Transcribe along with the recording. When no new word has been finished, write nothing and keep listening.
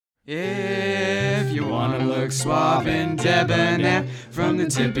If you wanna look suave and debonair, from the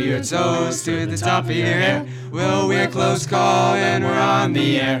tip of your toes to the top of your hair, well, we're Close Call and we're on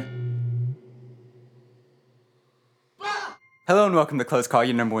the air. Hello and welcome to Close Call,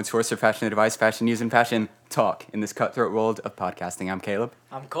 your number one source for fashion advice, fashion news, and fashion talk in this cutthroat world of podcasting. I'm Caleb.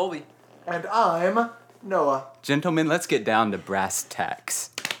 I'm Colby. And I'm Noah. Gentlemen, let's get down to brass tacks.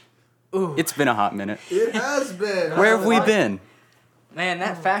 Ooh. It's been a hot minute. It has been. Where have we been? Man,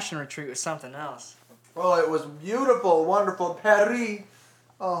 that fashion retreat was something else. Well, it was beautiful, wonderful. Paris.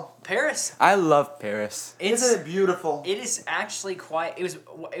 Oh, Paris. I love Paris. isn't it beautiful? It is actually quite. It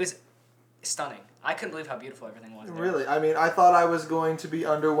was stunning. I couldn't believe how beautiful everything was. There. Really, I mean, I thought I was going to be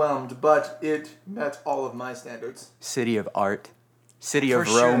underwhelmed, but it met all of my standards. City of art. City For of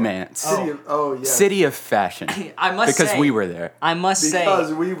sure. romance. Yeah. City of fashion. I must Because say, we were there. I must Because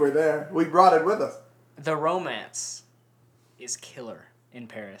say, we were there. We brought it with us. the romance is killer in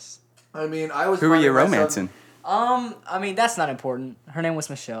Paris. I mean, I was. Who were you finding myself- romancing? I mean that's not important. Her name was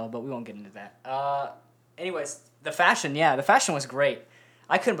Michelle, but we won't get into that. Anyways, the fashion was great.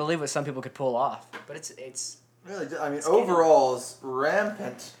 I couldn't believe what some people could pull off, but it's. Really, I mean, overalls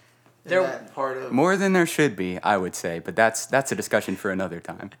rampant in There- that part of. More than there should be, I would say, but that's a discussion for another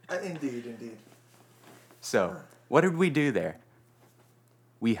time. Indeed. So, what did we do there?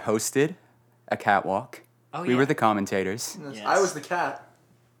 We hosted a catwalk. Oh, We yeah. were the commentators. Yes. I was the cat.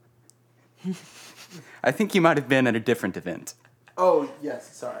 I think you might have been at a different event. Oh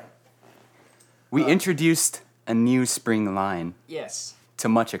yes, sorry. We introduced a new spring line Yes. to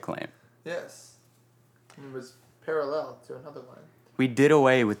much acclaim. Yes. It was parallel to another line. We did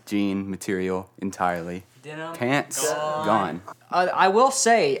away with jean material entirely. Denim. Pants Gone. gone. I will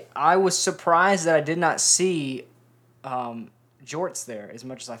say I was surprised that I did not see jorts there as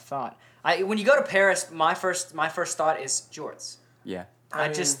much as I thought. When you go to Paris, my first thought is jorts. Yeah. I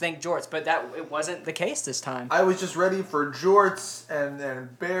mean- just think jorts, but it wasn't the case this time. I was just ready for jorts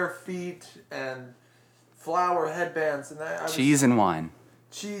and bare feet and flower headbands and that. Cheese and wine.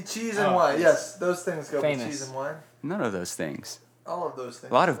 Cheese and Oh, wine. yes. Yes, those things go Famous. with cheese and wine. None of those things. All of those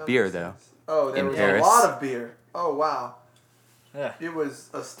things. A lot of None beer, those though, things. Oh, there in was Paris. a lot of beer. Oh, wow. Yeah. It was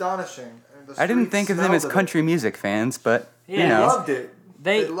astonishing. And the I didn't streets think of them as smelled country music fans, but, Yeah. you They know. loved it.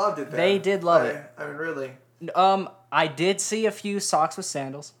 They- loved it there. they did love it. I mean, really. I did see a few socks with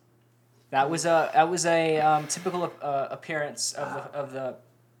sandals. That was a typical appearance of the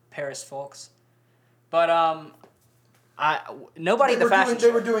Paris folks, but nobody at the fashion They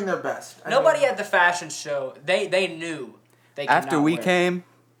show. were doing their best. I Nobody mean, at the fashion show. They knew they could After not we wear. came,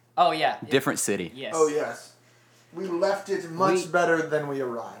 Oh yeah. different city. Yes. Oh, yes. We left it much better than we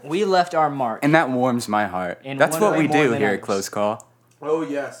arrived. We left our mark. And that warms my heart. In That's one what way we more do than here at others. Close Call. Oh,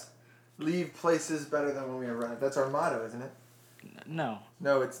 yes. Leave places better than when we arrived. That's our motto, isn't it? No.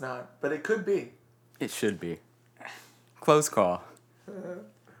 No, it's not. But it could be. It should be. Close Call.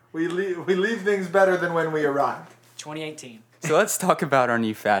 We leave things better than when we arrived. 2018. So let's talk about our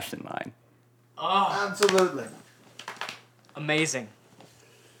new fashion line. Oh, Absolutely. amazing.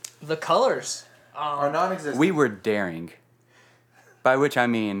 The colors. Are non-existent. We were daring. By which I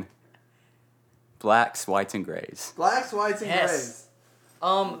mean blacks, whites, and grays. Blacks, whites, and Yes. grays.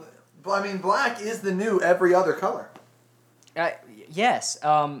 Um. I mean, black is the new every other color. Yes.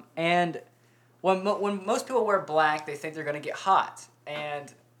 And when most people wear black, they think they're gonna get hot,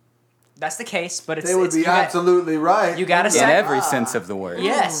 and that's the case. But They would be absolutely right. you gotta In say- every sense of the word.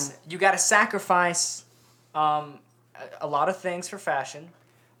 Yes, you got to sacrifice a lot of things for fashion,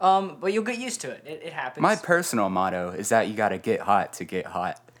 but you'll get used to it. It happens. My personal motto is that you gotta get hot to get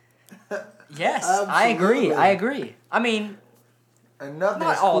hot. Yes, I agree. Absolutely. I agree. I mean, And nothing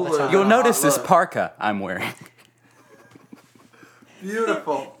Not is all the cooler time. than You'll a notice hot this look. parka I'm wearing.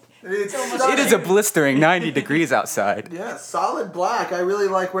 Beautiful. It's It is a blistering 90 degrees outside. Yeah, solid black. I really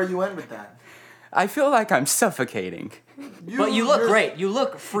like where you went with that. I feel like I'm suffocating. but you look you're- great. You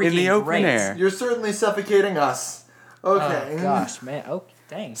look freaking In the open great. air. You're certainly suffocating us. Okay. Oh gosh, man. Oh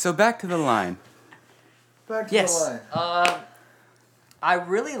dang. So back to the line. Back to Yes. the line. I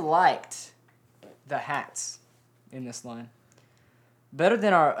really liked the hats in this line. Better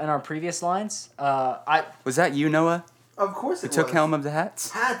than our previous lines. Was that you, Noah? Of course The it took was. helm of the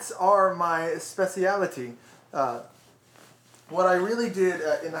hats? Hats are my speciality. What I really did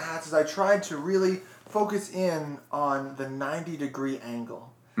in the hats is I tried to really focus in on the 90-degree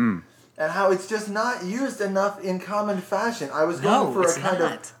angle. Mm. And how it's just not used enough in common fashion. I was No, going for it's a kind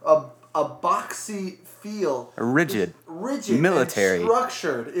not. of a boxy feel. A rigid. Rigid. Military. And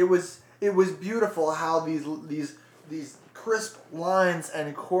structured. It was beautiful how these crisp lines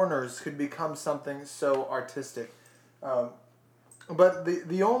and corners could become something so artistic. But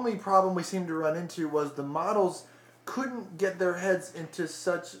the only problem we seemed to run into was the models couldn't get their heads into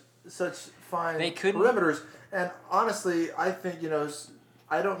such fine They couldn't? perimeters. And honestly, I think,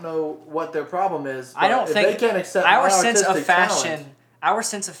 I don't know what their problem is. But I don't if think they can't accept our my sense of artistic fashion. talent, Our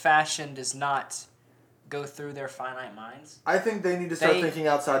sense of fashion does not go through their finite minds. I think they need to start They- thinking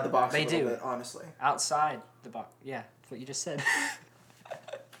outside the box they a little do. bit, honestly. Outside the box. Yeah, that's what you just said.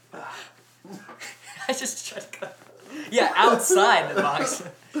 I just tried to cut. Yeah, outside the box.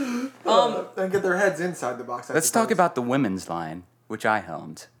 And get their heads inside the box. Let's talk about the women's line, which I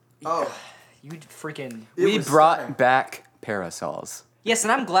helmed. Oh, You freaking. it We was brought stunning. back parasols. Yes,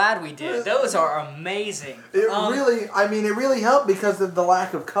 and I'm glad we did. Those are amazing. It really helped because of the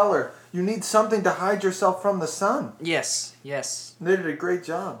lack of color. You need something to hide yourself from the sun. Yes, yes. They did a great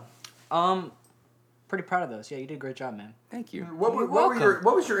job. Pretty proud of those. Yeah, you did a great job, man. Thank you. What You're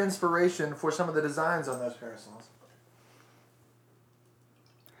was your inspiration for some of the designs on those parasols?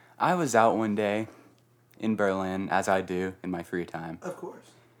 I was out one day in Berlin, as I do in my free time, Of course.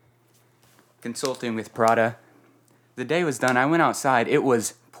 consulting with Prada. The day was done. I went outside. It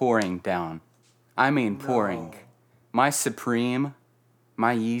was pouring down. I mean, pouring. No. My Supreme,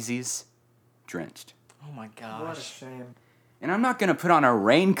 my Yeezys, drenched. Oh my What a gosh. shame. And I'm not going to put on a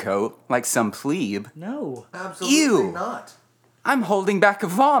raincoat like some plebe. No. Absolutely Ew. not. I'm holding back a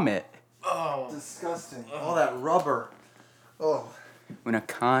vomit. Oh. Disgusting. All that rubber. Oh. When a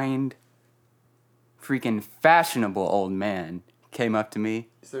kind, freaking fashionable old man came up to me,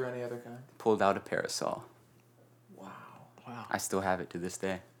 Is there any other kind? pulled out a parasol. Wow. Wow. I still have it to this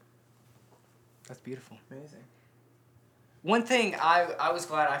day. That's beautiful. Amazing. One thing I was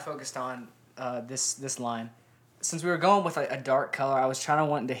glad I focused on this line. Since we were going with a dark color, I was trying to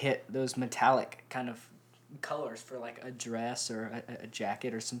want to hit those metallic kind of colors for like a dress or a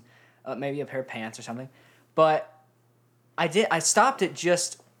jacket or some maybe a pair of pants or something. But I didn't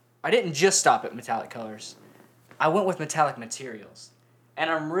just stop at metallic colors. I went with metallic materials. And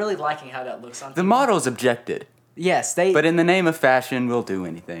I'm really liking how that looks on The people. models objected, Yes, they but in the name of fashion, we'll do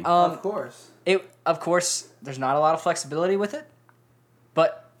anything. Of course. Of course, there's not a lot of flexibility with it,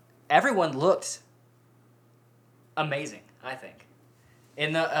 but everyone looked amazing, I think.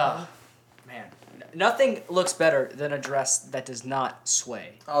 In the man, nothing looks better than a dress that does not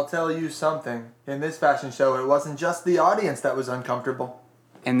sway. I'll tell you something. In this fashion show, it wasn't just the audience that was uncomfortable.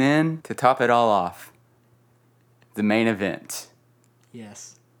 And then, to top it all off, the main event.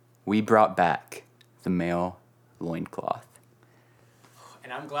 Yes. We brought back the male loincloth.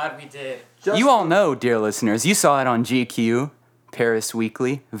 And I'm glad we did. Just You all know, dear listeners, you saw it on GQ, Paris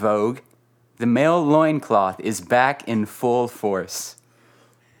Weekly, Vogue. The male loincloth is back in full force.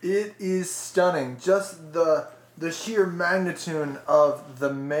 It is stunning. Just the sheer magnitude of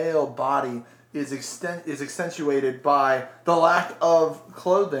the male body is accentuated by the lack of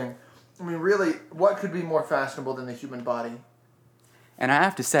clothing. I mean, really, what could be more fashionable than the human body? And I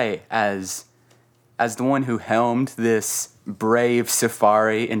have to say, as the one who helmed this brave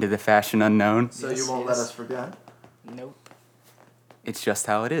safari into the fashion unknown, So Yes, you won't yes. let us forget. Nope. it's just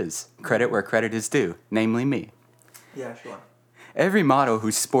how it is. Credit where credit is due, namely me. Yeah, sure. Every model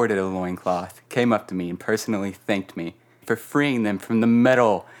who sported a loincloth came up to me and personally thanked me for freeing them from the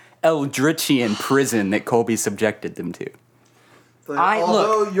metal Eldritchian prison that Colby subjected them to. But I-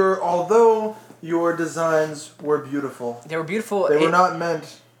 although your designs were beautiful, They were beautiful. they were not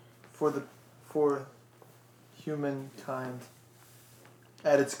meant for humankind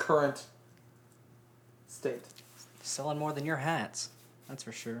at its current state. selling more than your hats. That's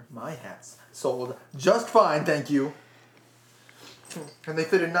for sure. My hats sold just fine, thank you. And they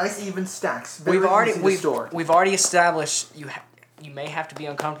fit in nice even stacks. Very easy to store. We've already established you may have to be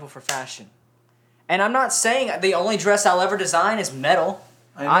uncomfortable for fashion. And I'm not saying the only dress I'll ever design is metal.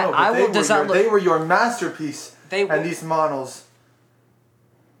 I know, but I they will were design. they were your masterpiece. They and were- these models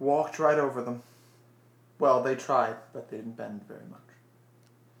walked right over them. Well, they tried, but they didn't bend very much.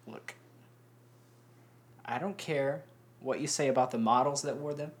 Look, I don't care what you say about the models that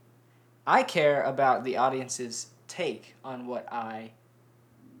wore them. I care about the audience's take on what I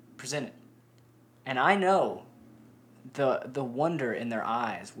presented. And I know the wonder in their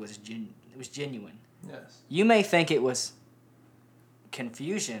eyes was genuine. Yes. You may think it was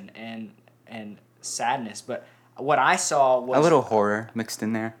confusion and sadness, but what I saw was A little horror mixed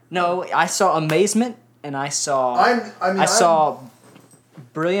in there. No, I saw amazement and I saw I saw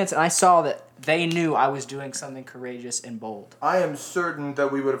brilliance and I saw that they knew I was doing something courageous and bold. I am certain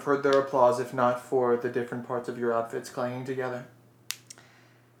that we would have heard their applause if not for the different parts of your outfits clanging together.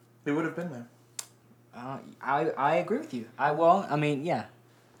 They would have been there. I agree with you.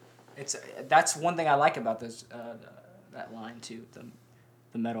 That's one thing I like about that line to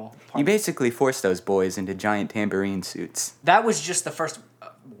the metal part. You basically forced those boys into giant tambourine suits. That was just the first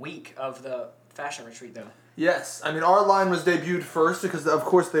week of the fashion retreat, though. Yes, I mean our line was debuted first because of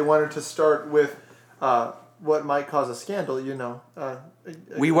course they wanted to start with what might cause a scandal.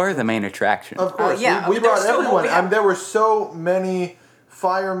 We were the main attraction. Of course, yeah, we I mean, there brought was still everyone. more we have- There were so many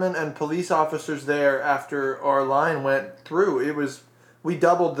firemen and police officers there after our line went through. We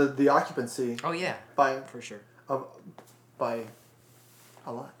doubled the occupancy Oh yeah, by for sure. by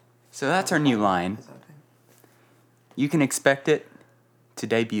a lot. So that's our new line. Is that a thing? You can expect it to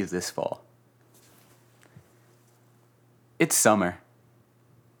debut this fall. It's summer.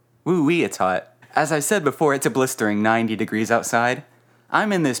 Woo-wee, it's hot. As I said before, it's a blistering 90 degrees outside.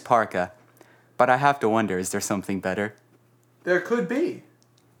 I'm in this parka, but I have to wonder, is there something better? There could be.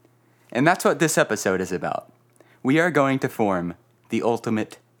 And that's what this episode is about. We are going to form the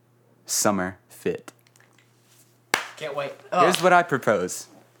ultimate summer fit. Can't wait. Here's what I propose.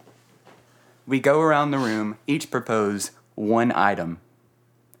 We go around the room, each propose one item.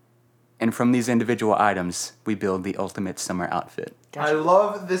 And from these individual items, we build the ultimate summer outfit. Gotcha. I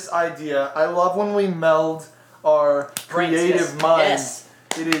love this idea. I love when we meld our Brains, creative yes. minds.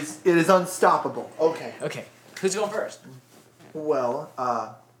 It is unstoppable. Okay. Okay, who's going first? Well,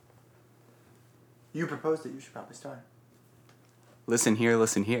 you proposed it. You should probably start. Listen here,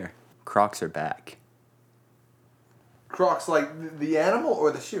 listen here. Crocs are back. Crocs, like the animal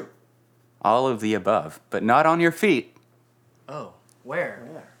or the shoe? All of the above, but not on your feet. Oh,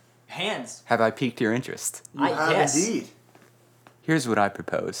 where? Hands. Have I piqued your interest? You have Yes. indeed. Here's what I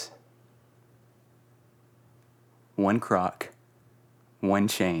propose. One croc, one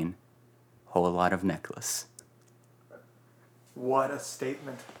chain, whole lot of necklace. What a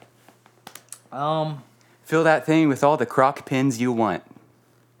statement. Fill that thing with all the croc pins you want.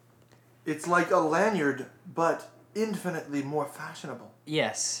 It's like a lanyard, but infinitely more fashionable.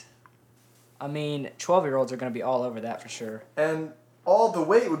 Yes. I mean, 12-year-olds are going to be all over that for sure. And all the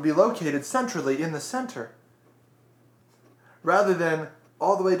weight would be located centrally in the center. Rather than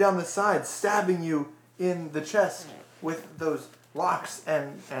all the way down the side, stabbing you in the chest with those locks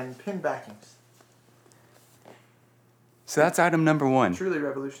and pin backings. So that's item number one. Truly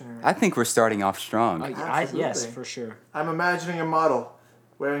revolutionary. I think we're starting off strong. Yes, Absolutely. for sure. I'm imagining a model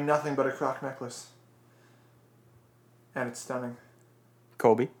wearing nothing but a croc necklace. And it's stunning.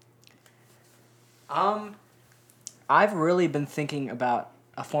 Colby? I've really been thinking about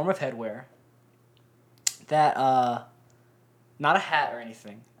a form of headwear that, not a hat or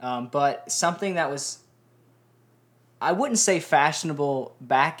anything, but something that was, I wouldn't say fashionable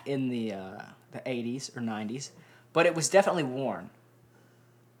back in the 80s or 90s, but it was definitely worn.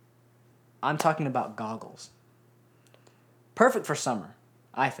 I'm talking about goggles. Perfect for summer,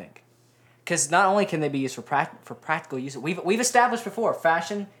 I think. Because not only can they be used for practical use, we've established before,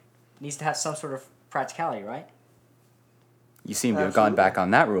 fashion needs to have some sort of practicality, right? You seem to have gone back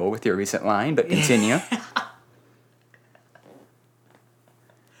on that rule with your recent line, but continue.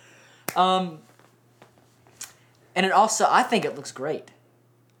 And it also, I think it looks great.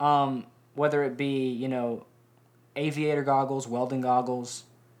 Whether it be, aviator goggles, welding goggles,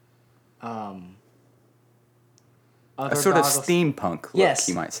 other A sort goggles. of steampunk look, Yes,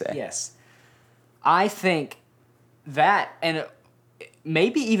 you might say. Yes. I think that, and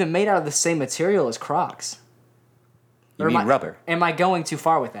maybe even made out of the same material as Crocs. You Or mean am I- rubber. Am I going too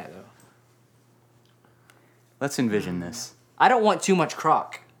far with that, though? Let's envision this. I don't want too much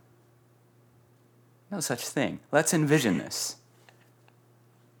Croc. No such thing. Let's envision this.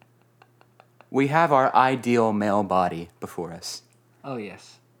 We have our ideal male body before us. Oh,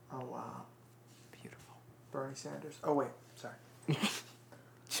 yes. Oh, wow. Beautiful. Bernie Sanders. Oh, wait. Sorry.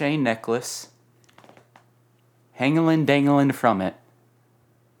 Chain necklace. Hangling dangling from it.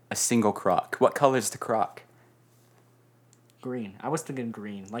 A single croc. What color's the croc? Green. I was thinking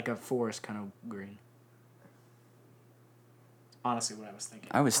green, like a forest kind of green. Honestly, what I was thinking.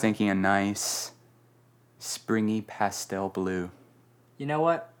 I was thinking a nice, springy pastel blue. You know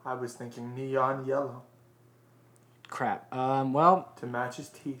what? I was thinking neon yellow Crap. Well, to match his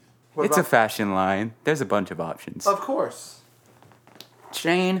teeth. What It's a about- fashion line. There's a bunch of options. Of course.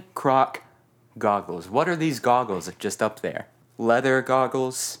 Chain, croc, goggles. What are these goggles just up there? Leather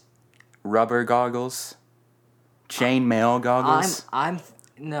goggles, rubber goggles, chain mail goggles,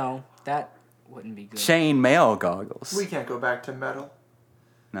 no, that wouldn't be good. chain mail goggles. We can't go back to metal.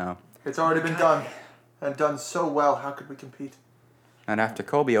 No. It's already been done. And done so well, how could we compete? And after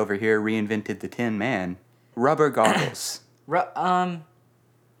Colby over here reinvented the Tin Man, rubber goggles. What don't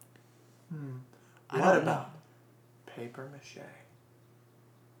know. about paper mache?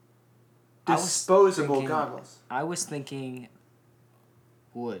 I was disposable thinking- goggles. I was thinking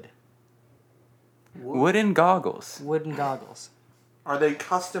wood. Wooden goggles. Wooden goggles. Are they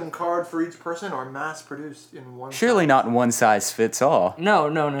custom carved for each person or mass produced in one? Surely size? not one size fits all. No.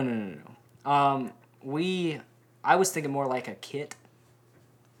 I was thinking more like a kit.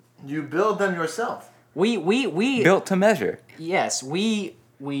 You build them yourself. We Built to measure. yes, we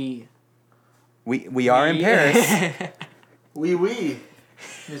We are in Paris. Oui,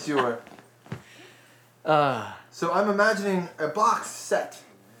 monsieur. So I'm imagining a box set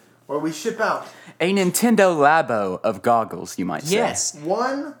where we ship out A Nintendo Labo of goggles, you might say. Yes.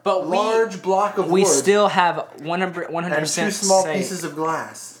 one But large block of We wood still have 100% and two small say, pieces of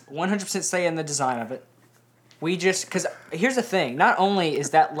glass. 100% say in the design of it. We just because here's the thing. Not only is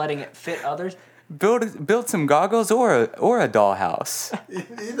that letting it fit others, Build some goggles or a dollhouse.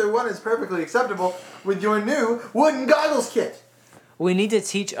 Either one is perfectly acceptable with your new wooden goggles kit. we need to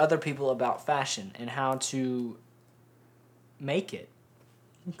teach other people about fashion and how to make it.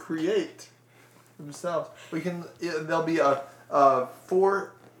 Create themselves. We can. There'll be a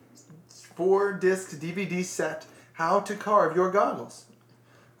 4-disc DVD set. How to carve your goggles.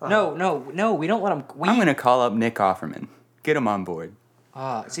 No, we don't let them. I'm gonna call up Nick Offerman. Get him on board.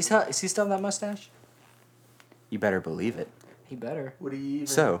 Is he still have that mustache? You better believe it. He better. Would he even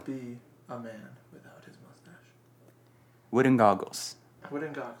So. be a man without his mustache? Wooden goggles.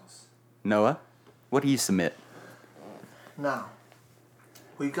 Wooden goggles. Noah, what do you submit? Now,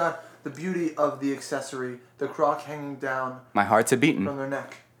 we've got the beauty of the accessory, the croc hanging down My heart's a from beating. their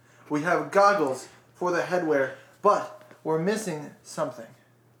neck. We have goggles for the headwear, but we're missing something.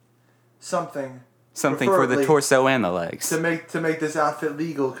 Something Something for the preferably torso and the legs. to make this outfit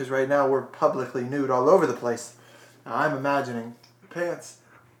legal, because right now we're publicly nude all over the place. Now, I'm imagining pants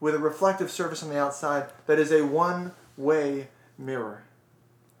with a reflective surface on the outside that is a one-way mirror.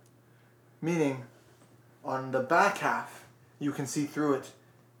 Meaning, on the back half, you can see through it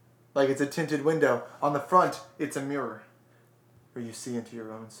like it's a tinted window. On the front, it's a mirror where you see into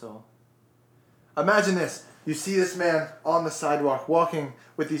your own soul. Imagine this. You see this man on the sidewalk walking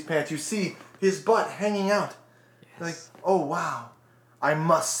with these pants. You see his butt hanging out. You're like, oh wow, I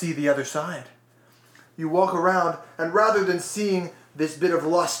must see the other side. You walk around, and rather than seeing this bit of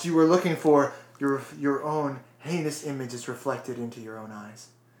lust you were looking for, your own heinous image is reflected into your own eyes.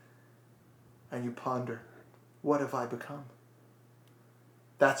 And you ponder, what have I become?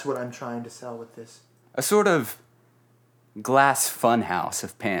 That's what I'm trying to sell with this. A sort of glass funhouse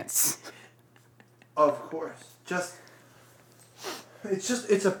of pants. Of course.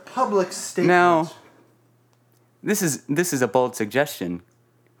 It's a public statement. Now, this is a bold suggestion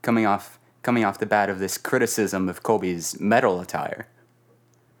coming off the bat of this criticism of Colby's metal attire.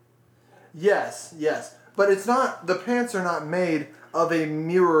 Yes. But it's not, the pants are not made of a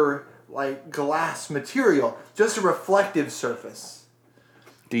mirror like glass material, just a reflective surface.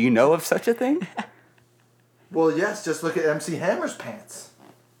 Do you know of such a thing? Well, yes, just look at MC Hammer's pants.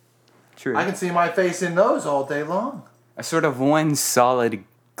 True. I can see my face in those all day long. A sort of one solid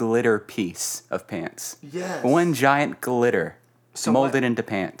glitter piece of pants. Yes. One giant glitter So molded into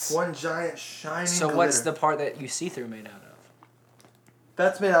pants. One giant shining So glitter. what's the part that you see through made out of?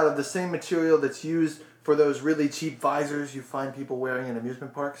 That's made out of the same material that's used for those really cheap visors you find people wearing in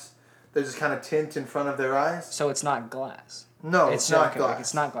amusement parks. They just kind of tint in front of their eyes. So it's not glass. No, it's not okay, glass.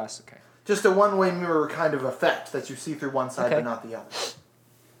 It's not glass. Okay. Just a one-way mirror kind of effect that you see through one side Okay. but not the other.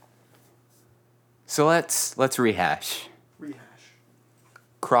 So let's rehash. Rehash.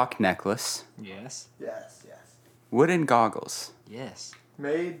 Croc necklace, Yes. Yes. wooden goggles, Yes.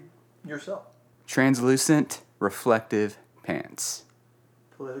 Made yourself. translucent reflective pants.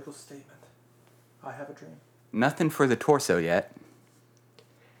 Political statement. I have a dream. Nothing for the torso yet.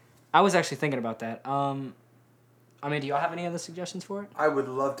 I was actually thinking about that. Do y'all have any other suggestions for it? I would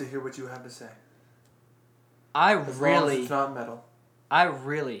love to hear what you have to say. I As long as really it's not metal.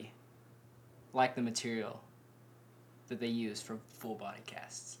 like the material that they use for full body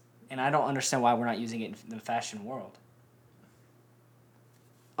casts. And I don't understand why we're not using it in the fashion world.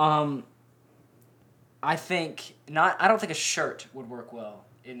 I don't think a shirt would work well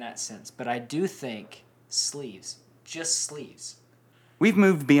in that sense, but I do think sleeves, just sleeves. We've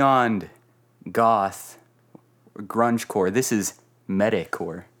moved beyond goth or grungecore. This is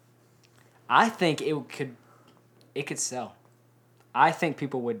metacore. I think it could sell. I think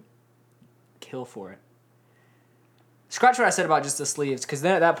people would kill for it. Scratch what I said about just the sleeves, because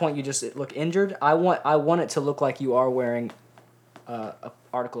then at that point you just look injured. I want it to look like you are wearing a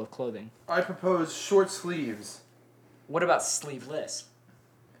article of clothing. I propose short sleeves. What about sleeveless?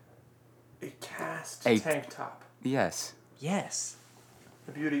 A cast A- tank top. Yes. Yes.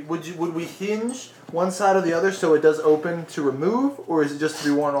 A beauty. Would we hinge one side or the other so it does open to remove, or is it just to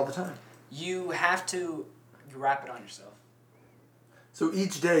be worn all the time? You have to wrap it on yourself. So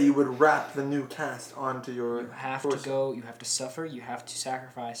each day you would wrap the new cast onto your You have torso. to go. You have to suffer. You have to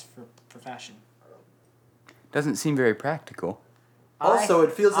sacrifice for fashion. Doesn't seem very practical. Also,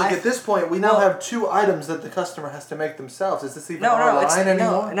 it feels like I- at this point we now have 2 items that the customer has to make themselves. Is this even No, our no, it's line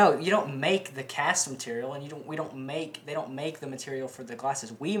anymore? no. You don't make the cast material, and they don't make the material for the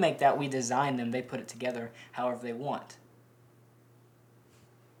glasses. We make that. We design them. They put it together however they want.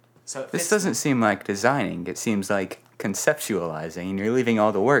 So This doesn't seem like designing. It seems like conceptualizing, and you're leaving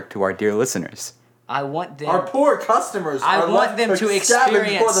all the work to our dear listeners. I want them. Our poor customers I are want left them to scavenge for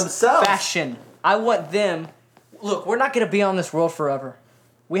experience themselves. fashion. I want them. Look, we're not gonna be on this world forever.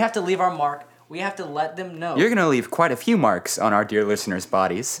 We have to leave our mark. We have to let them know. You're gonna leave quite a few marks on our dear listeners'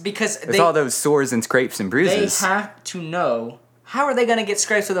 bodies. Because With all those sores and scrapes and they bruises. have to know. How are they gonna get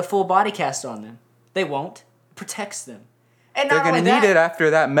scrapes with a full body cast on them? They won't. It protects them. And They're not gonna only need that, it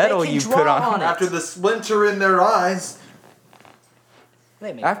after that metal they can you draw put on. on it. After the splinter in their eyes.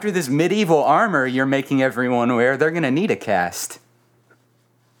 They make After this medieval armor you're making everyone wear, they're gonna need a cast.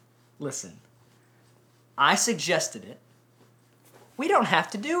 Listen, I suggested it. We don't have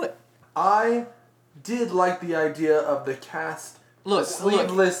to do it. I did like the idea of the cast, Look, the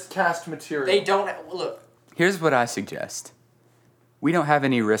sleeveless cast material. They don't look. Here's what I suggest. We don't have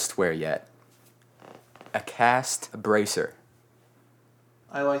any wristwear yet. A cast bracer.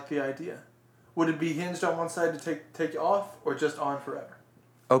 I like the idea. Would it be hinged on one side to take off, or just on forever?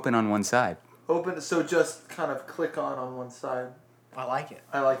 Open on one side. Open, so just kind of click on one side. I like it.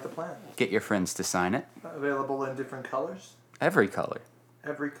 I like the plan. Get your friends to sign it. Available in different colors. Every color.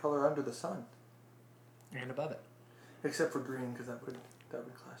 Every color under the sun. And above it. Except for green, because that would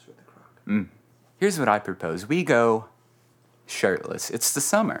clash with the croc. Here's what I propose. We go shirtless. It's the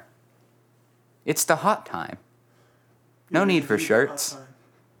summer. It's the hot time. No It need is for indeed the hot shirts. time.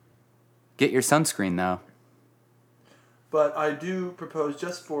 Get your sunscreen though. But I do propose,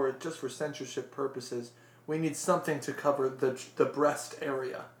 just for censorship purposes, we need something to cover the breast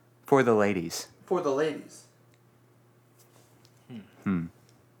area For the ladies. for the ladies.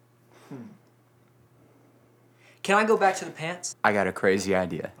 Can I go back to the pants? I got a crazy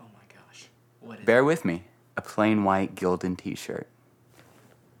idea. Oh my gosh. What is Bear with me. A plain white Gildan t-shirt.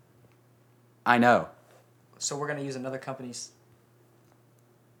 I know. So we're gonna use another company's.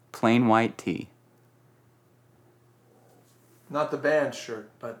 Plain white tee. Not the band shirt,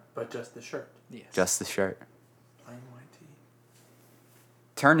 but just the shirt. Yes. Just the shirt. Plain white tee.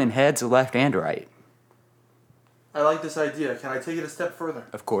 Turning heads left and right. I like this idea. Can I take it a step further?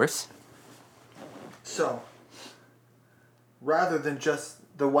 Of course. So, rather than just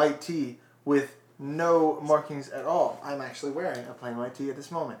the white tee with no markings at all, I'm actually wearing a plain white tee at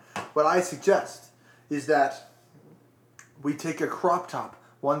this moment. What I suggest is that we take a crop top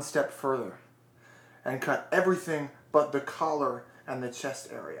one step further and cut everything but the collar and the chest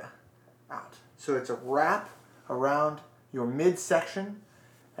area out. So it's a wrap around your midsection,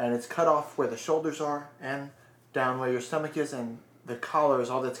 and it's cut off where the shoulders are and down where your stomach is, and the collar is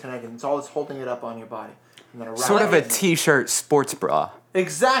all that's connected. It's all that's holding it up on your body. And then a wrap Sort of a it- t-shirt sports bra.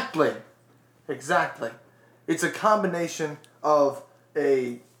 Exactly. Exactly. It's a combination of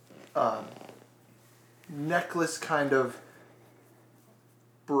a necklace kind of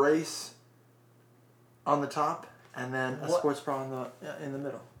brace on the top, and then a What- sports bra in the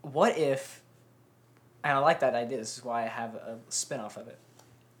middle. What if? And I like that idea. This is why I have a spin-off of it.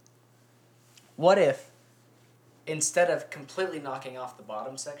 What if, instead of completely knocking off the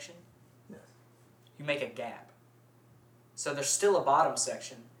bottom section, Yes. you make a gap? So there's still a bottom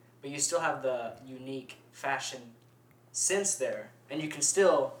section, but you still have the unique fashion sense there, and you can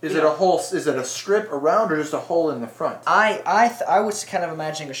still. Is you it know, a hole? Is it a strip around, or just a hole in the front? I was kind of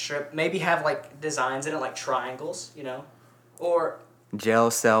imagining a strip, maybe have like designs in it, like triangles, you know, or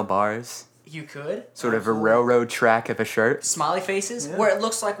Gel cell bars. you could Sort of a Absolutely. railroad track of a shirt. smiley faces, Yeah. where it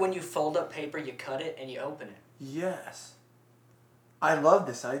looks like when you fold up paper, you cut it and you open it. Yes. I love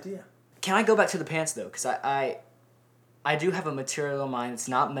this idea. Can I go back to the pants though? Because I do have a material in mind. It's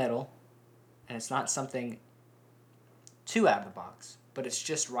not metal, and it's not something too out of the box, but it's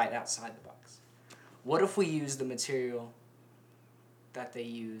just right outside the box. What if we use the material that they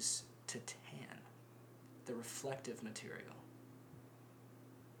use to tan, the reflective material?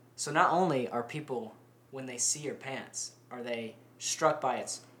 So not only are people, when they see your pants, are they struck by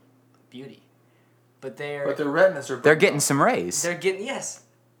its beauty, but But their retinas are. They're getting some rays.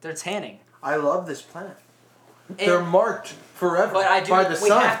 they're tanning. I love this plan. And- They're marked forever But I do. by the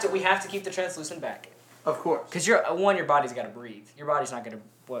sun. We have to keep the translucent back. Of course. Because your body's got to breathe. Your body's not going to.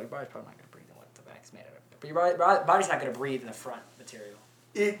 Well, your body's probably not going to breathe in what the back's made out of. But your body's not going to breathe in the front material.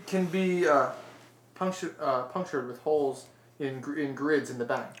 It can be punctured with holes in grids in the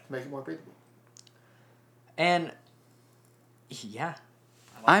back to make it more breathable. And yeah,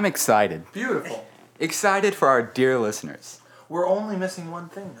 I'm excited. Beautiful. Excited for our dear listeners. We're only missing one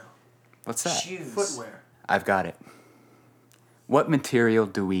thing now. What's that? shoes. Footwear. I've got it. What material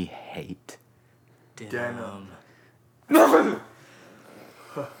do we hate? Denim.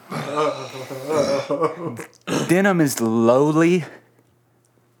 Denim is lowly.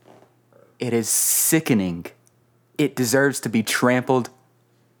 It is sickening. It deserves to be trampled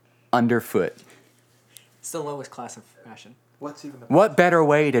underfoot. It's the lowest class of fashion. What's even the What better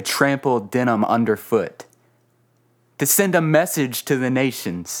way to trample denim underfoot? To send a message to the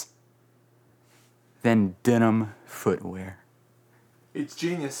nations than denim footwear. It's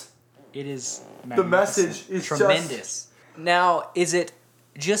genius. It is. The message is tremendous. Now, is it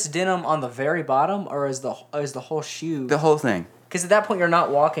just denim on the very bottom, or is the whole shoe? The whole thing. Because at that point, you're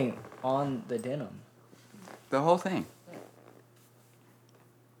not walking on the denim. The whole thing.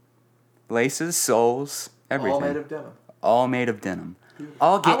 Laces, soles, everything. All made of denim. All made of denim.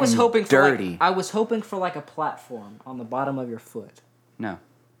 All getting I was hoping dirty. I was hoping for like a platform on the bottom of your foot. No.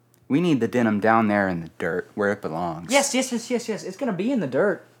 We need the denim down there in the dirt where it belongs. Yes. It's gonna be in the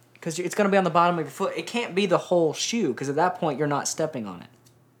dirt because it's gonna be on the bottom of your foot. It can't be the whole shoe because at that point you're not stepping on it.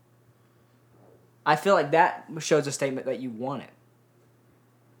 I feel like that shows a statement that you want it.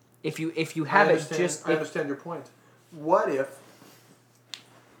 If you have I it just I understand your point. What if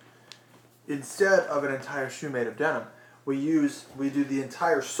instead of an entire shoe made of denim, we do the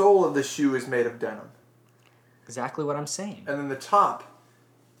entire sole of the shoe is made of denim, exactly what I'm saying. and then the top,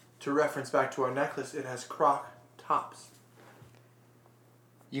 to reference back to our necklace, it has croc tops.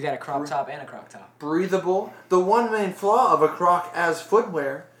 You got a crop top and a croc top. Breathable. The one main flaw of a croc as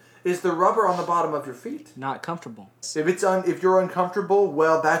footwear is the rubber on the bottom of your feet. Not comfortable. If you're uncomfortable,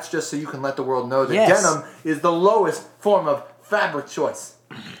 well, that's just so you can let the world know that Yes. denim is the lowest form of fabric choice.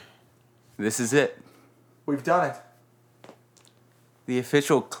 This is it. We've done it. The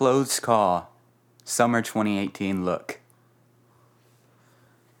official Clothes Call Summer 2018 look.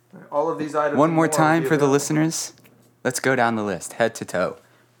 All of these items. One and more will time be for the available. listeners. Let's go down the list, head to toe.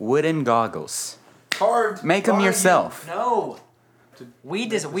 Wooden goggles. Carved. Make them by yourself. No. you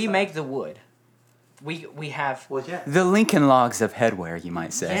to We make the wood. We have. Well, yeah. The Lincoln Logs of headwear, you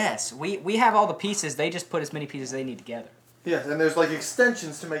might say. Yes, we have all the pieces. They just put as many pieces as they need together. Yes, and there's like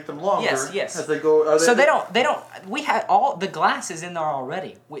extensions to make them longer. Yes. As they go. So they don't. We had all the glasses in there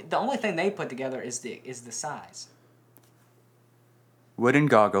already. The only thing they put together is the size. Wooden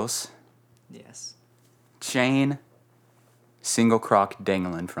goggles. Yes. Chain. Single croc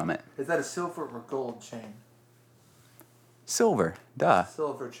dangling from it. Is that a silver or gold chain? Silver. Duh.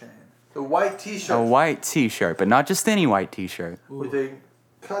 Silver chain. The white T-shirt. A white t-shirt, but not just any white t-shirt. With a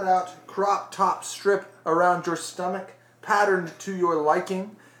cut-out crop top strip around your stomach, patterned to your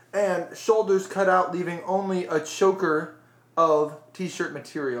liking, and shoulders cut out, leaving only a choker of T-shirt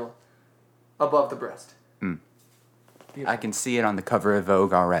material above the breast. I can see it on the cover of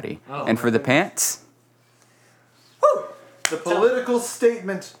Vogue already. Oh, and for the pants, Woo! The political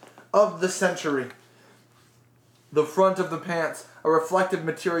statement of the century. The front of the pants, a reflective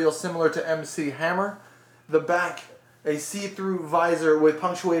material similar to MC Hammer. The back, a see-through visor with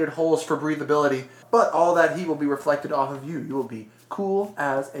punctuated holes for breathability. But all that heat will be reflected off of you. You will be cool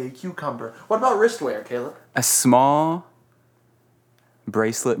as a cucumber. What about wristwear, Caleb? a small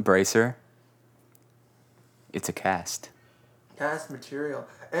bracelet bracer. It's a cast. Cast material.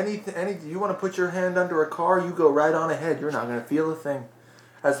 Any you want to put your hand under a car, you go right on ahead. You're not going to feel a thing.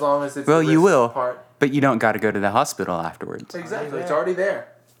 As long as it's Well, the you wrist will, part. but you don't got to go to the hospital afterwards. Exactly. It's already there.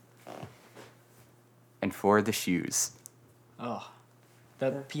 And for the shoes. Oh,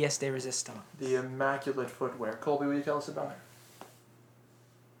 the pièce de résistance. The immaculate footwear. Colby, will you tell us about it?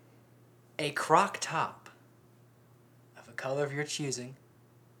 A croc top of a color of your choosing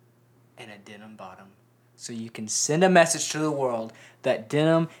and a denim bottom. So you can send a message to the world that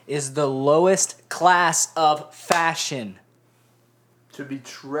denim is the lowest class of fashion. To be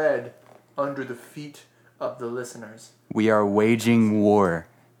tread under the feet of the listeners. We are waging war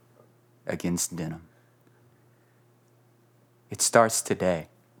against denim. It starts today.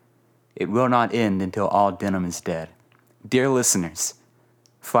 It will not end until all denim is dead. Dear listeners,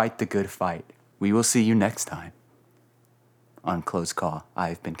 fight the good fight. We will see you next time on Close Call.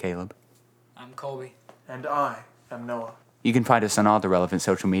 I've been Caleb. I'm Colby. And I am Noah. You can find us on all the relevant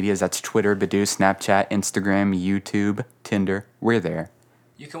social medias. That's Twitter, Badoo, Snapchat, Instagram, YouTube, Tinder. We're there.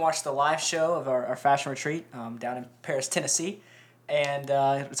 You can watch the live show of our fashion retreat down in Paris, Tennessee. And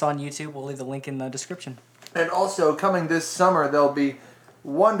it's on YouTube. We'll leave the link in the description. And also, coming this summer, there'll be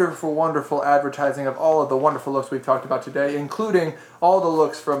wonderful, wonderful advertising of all of the wonderful looks we've talked about today, including all the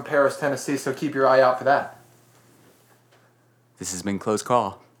looks from Paris, Tennessee, so keep your eye out for that. This has been Close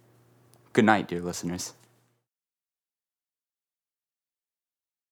Call. Good night, dear listeners.